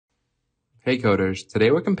Hey coders, today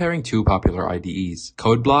we're comparing two popular IDEs,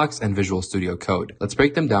 CodeBlocks and Visual Studio Code. Let's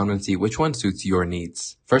break them down and see which one suits your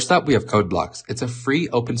needs. First up, we have CodeBlocks. It's a free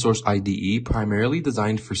open source IDE primarily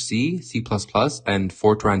designed for C, C++, and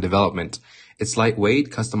Fortran development. It's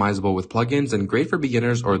lightweight, customizable with plugins, and great for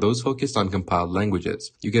beginners or those focused on compiled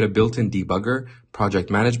languages. You get a built-in debugger,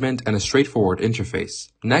 project management, and a straightforward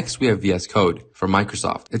interface. Next, we have Vscode from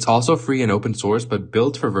Microsoft. It's also free and open source, but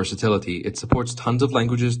built for versatility. It supports tons of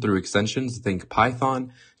languages through extensions, think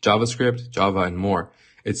Python, JavaScript, Java, and more.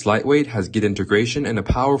 It's lightweight, has Git integration, and a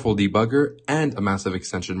powerful debugger, and a massive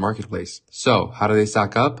extension marketplace. So, how do they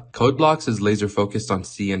stack up? CodeBlocks is laser focused on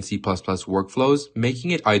C and C++ workflows,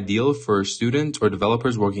 making it ideal for students or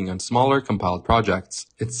developers working on smaller compiled projects.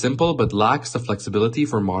 It's simple but lacks the flexibility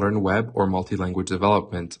for modern web or multi-language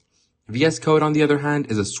development. Vscode, on the other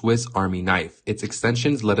hand, is a Swiss Army knife. Its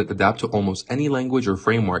extensions let it adapt to almost any language or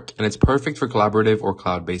framework, and it's perfect for collaborative or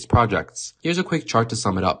cloud-based projects. Here's a quick chart to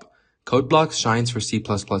sum it up. CodeBlocks shines for C++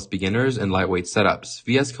 beginners and lightweight setups.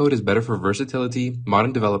 Vscode is better for versatility,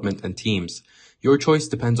 modern development, and teams. Your choice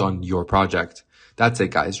depends on your project. That's it,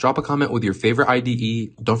 guys. Drop a comment with your favorite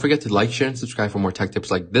IDE. Don't forget to like, share, and subscribe for more tech tips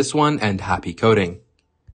like this one, and happy coding.